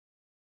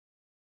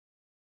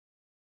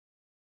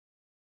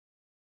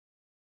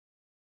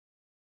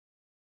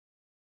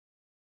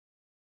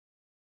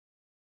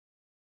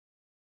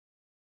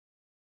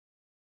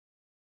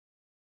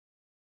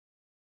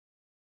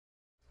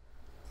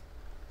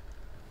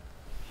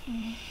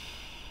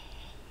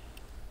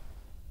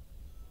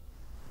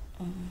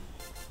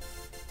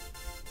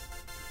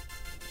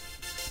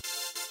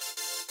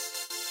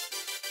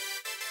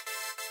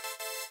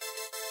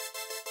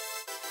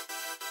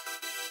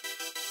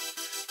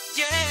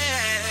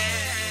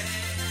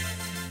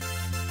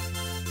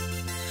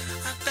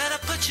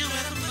You in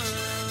the mood.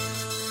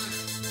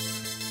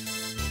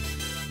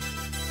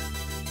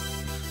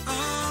 Oh,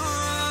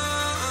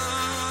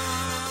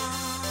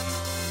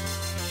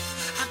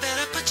 I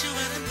better put you in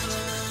the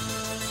mood.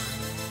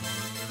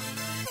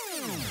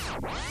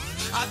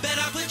 I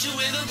better put you in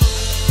the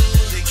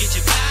mood to get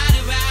your body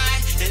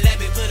right and let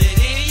me put it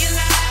in your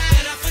life. I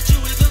better put you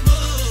in the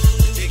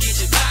mood to get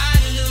your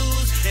body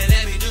loose and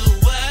let me do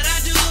what I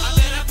do. I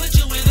better put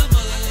you in the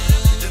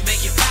mood to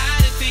make your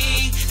body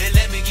feel and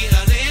let me get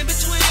all in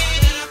between.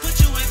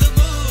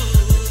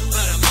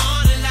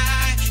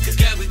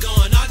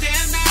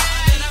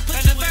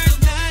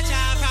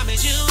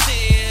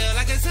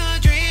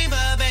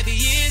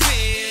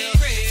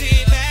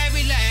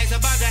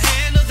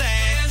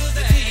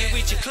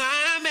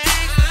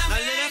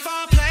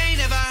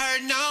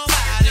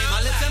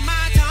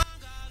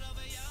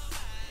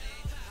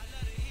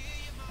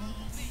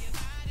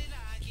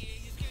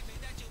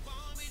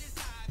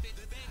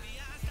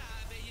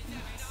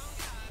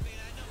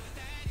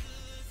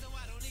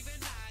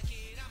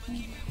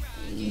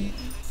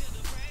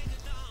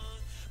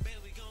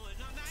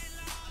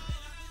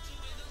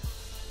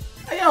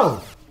 Hey,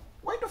 yo,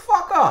 wake the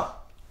fuck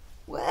up.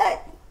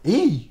 What?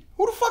 E?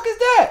 Who the fuck is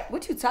that?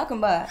 What you talking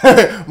about?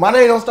 My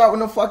name don't start with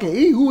no fucking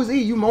E. Who is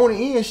E? You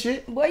moaning E and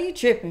shit. Boy, you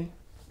tripping.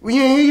 Well,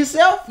 you ain't hear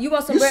yourself? You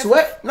want some you breakfast?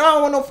 Sweat? No, I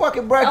don't want no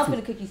fucking breakfast. I'm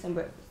finna cook you some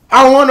breakfast.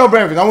 I don't want no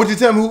breakfast. I want you to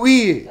tell me who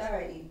E is.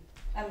 Alright, E.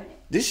 I'm in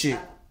it. This shit.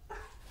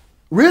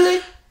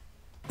 Really?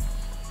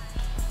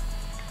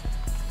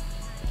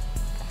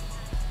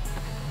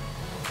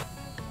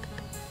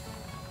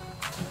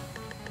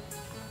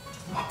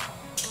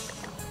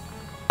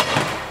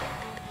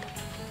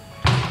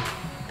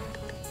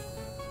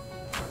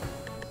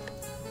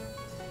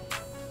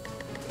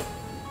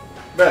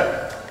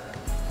 Bet.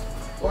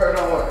 Word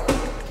on what?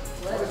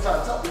 What? I'm just trying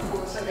to talk to you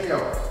before the second yo.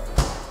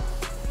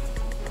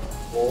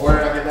 Well, where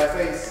did I get that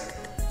face?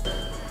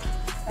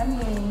 I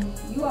mean,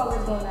 you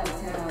always going out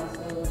of town,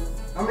 so.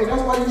 I mean,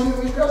 that's why you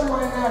should be stressing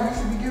right now. You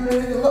should be giving a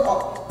nigga look.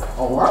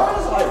 Oh, wow,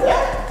 it's like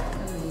that?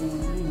 I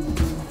mean,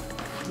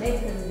 maybe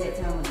because it's that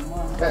time of the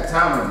month. That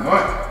time of the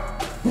month.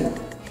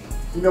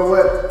 You know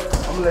what?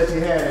 I'm gonna let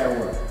you have that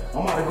one.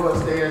 I'm about to go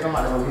upstairs. I'm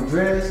about to go get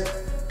dressed.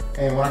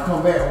 And when I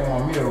come back, I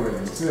want my meal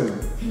ready. Feel me?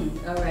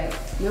 Alright.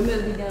 Your meal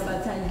will be done by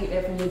the time you get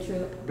back from your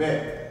trip.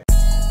 Bet.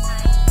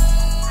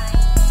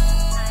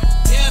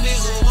 Tell me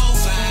who won't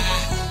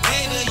fight.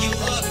 Baby, you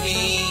up me.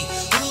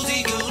 Who's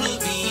it gonna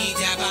be?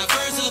 Tap out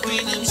first up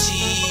in them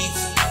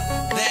sheets.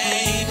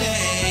 Baby.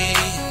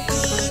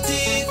 Good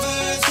dick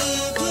first,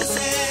 good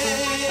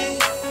pussy.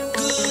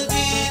 Good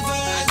dick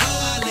first,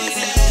 good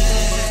lady.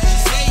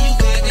 Say you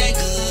got that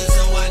good,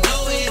 so I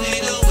know it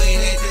ain't no way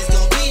that this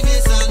gon' be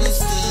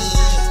misunderstood.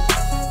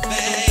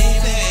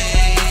 Baby.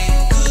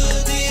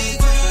 Good dick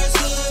first,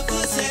 good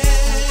pussy.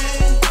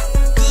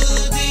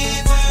 Good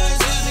dick first,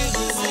 tell me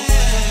who won't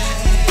fight.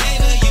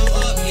 Baby, you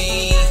up me.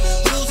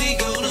 Who's it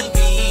gonna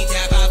be?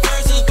 Tap out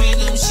first up in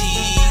them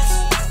sheets.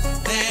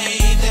 Baby.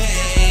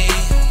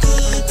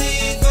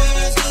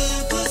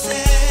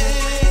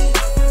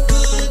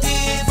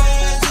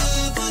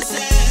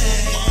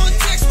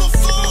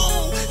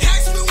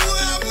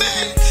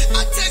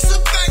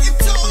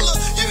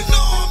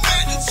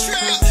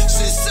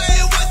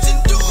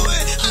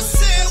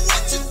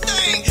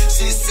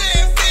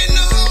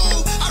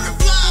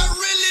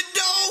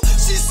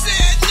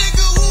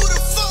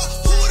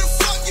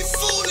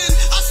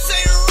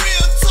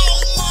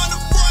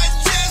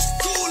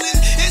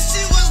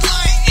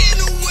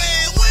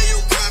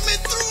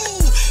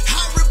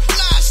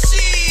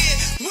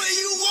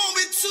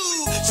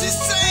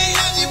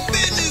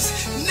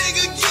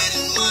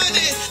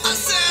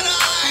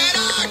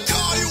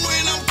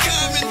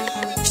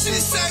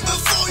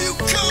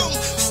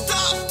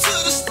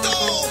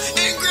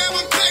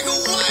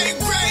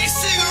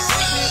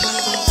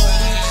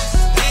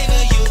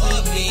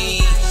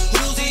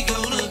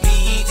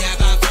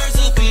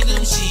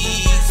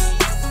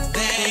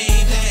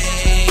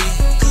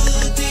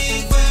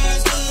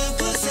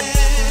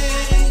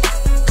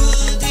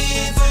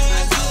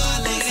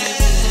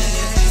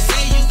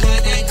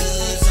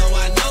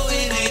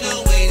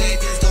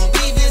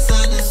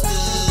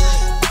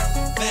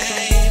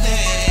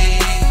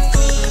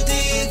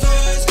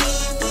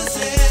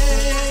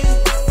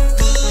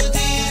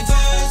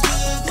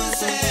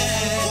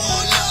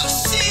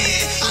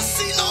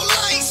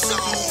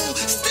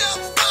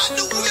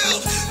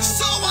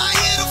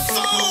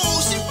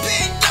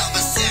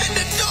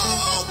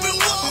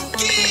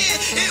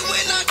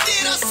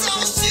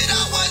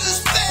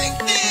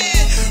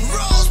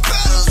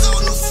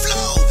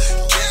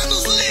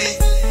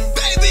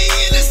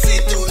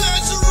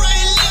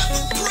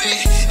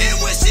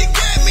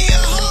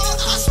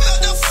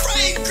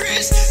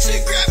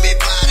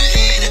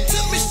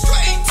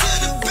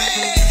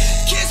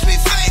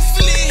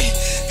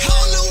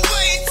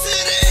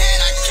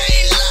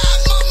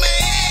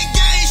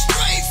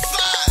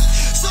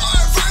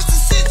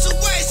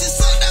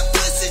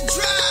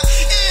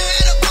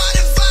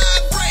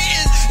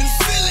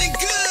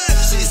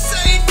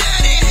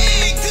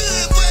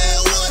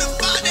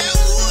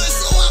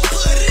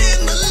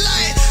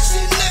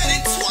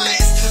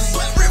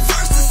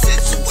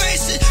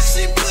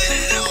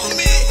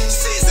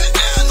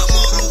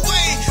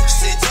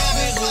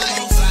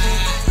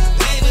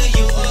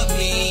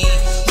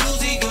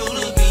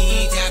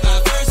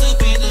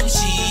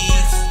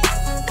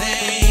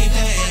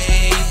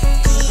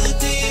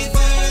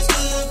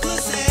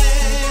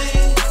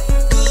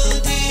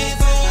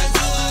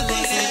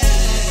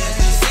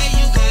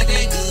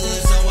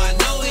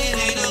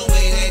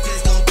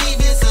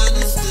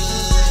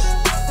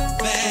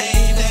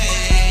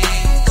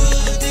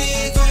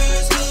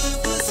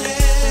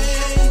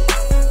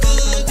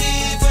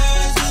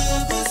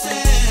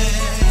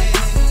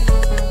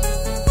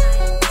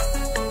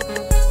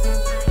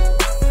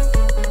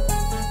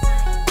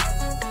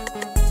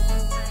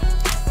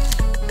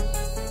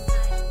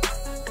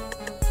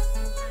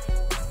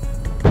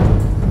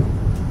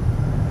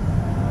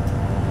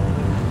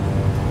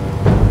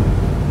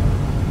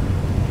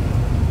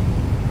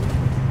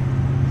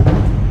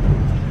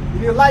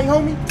 Need a light,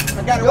 homie?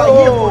 I got it right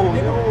here for you,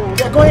 nigga.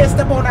 Yeah, go ahead and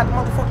step on that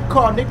motherfucking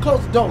car, nigga. Close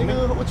the door,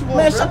 nigga. What you want,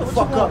 man, shut the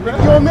fuck up, nigga.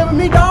 You don't remember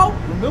me, dog?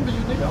 Remember you,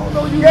 nigga? I don't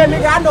know you. Yeah,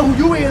 nigga, I know who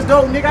you is,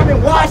 though, nigga. I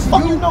been watching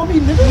you. You know me,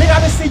 nigga. Nigga, I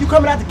been seeing you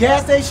coming out the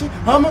gas station.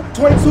 Hummer,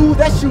 22,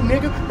 that's you,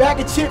 nigga.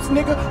 Bag of chips,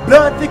 nigga.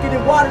 Blood thicker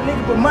than water,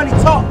 nigga. But money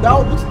talk,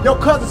 dog. Your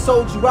cousin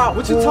sold you out.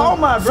 What you talking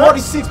about, bro?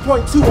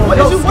 46.2 on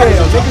your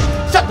scale,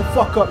 nigga. Shut the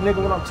fuck up,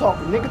 nigga, when I'm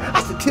talking, nigga.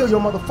 I should kill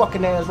your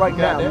motherfucking ass right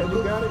now, nigga.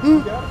 You got it?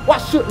 You got it? Why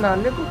shouldn't I,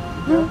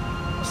 nigga?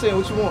 I'm saying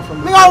what you want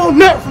from me. Nigga, I don't want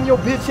nothing from your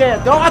bitch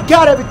ass, dog. I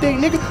got everything,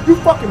 nigga. You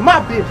fucking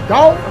my bitch,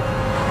 dog.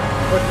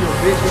 Fuck your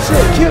bitch. It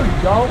should kill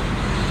you, dog. I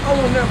don't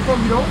want nothing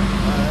from you, though.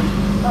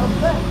 Matter of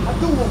fact, I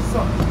do want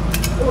something.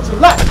 I want your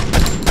life.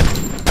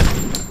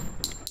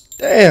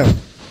 Damn.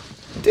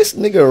 This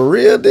nigga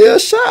real deal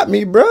shot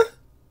me, bruh.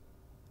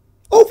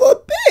 Over a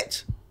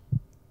bitch.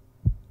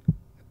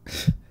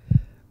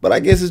 But I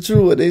guess it's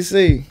true what they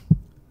say.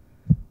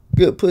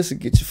 Good pussy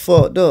get you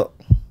fucked up.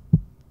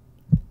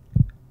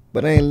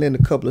 But I ain't letting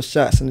a couple of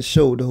shots in the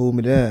shoulder hold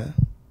me down.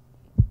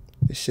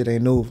 This shit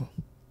ain't over.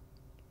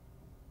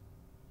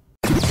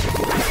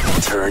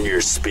 Turn your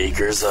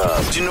speakers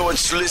up. Do you know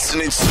what you're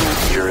listening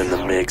to? You're in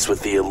the mix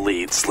with the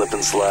elite slip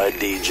and slide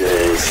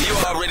DJs. You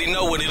already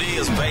know what it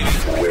is, baby.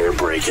 We're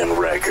breaking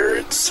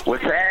records.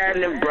 What's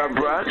happening,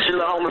 bruh?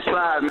 Shalom and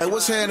slide. Hey,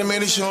 what's happening,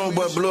 man? It's your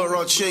homeboy Blood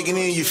Rock checking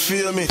in, you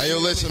feel me? Hey, yo,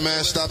 listen,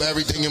 man, stop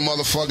everything you're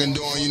motherfucking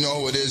doing. You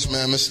know who it is,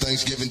 man. It's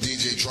Thanksgiving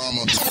DJ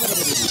Drama.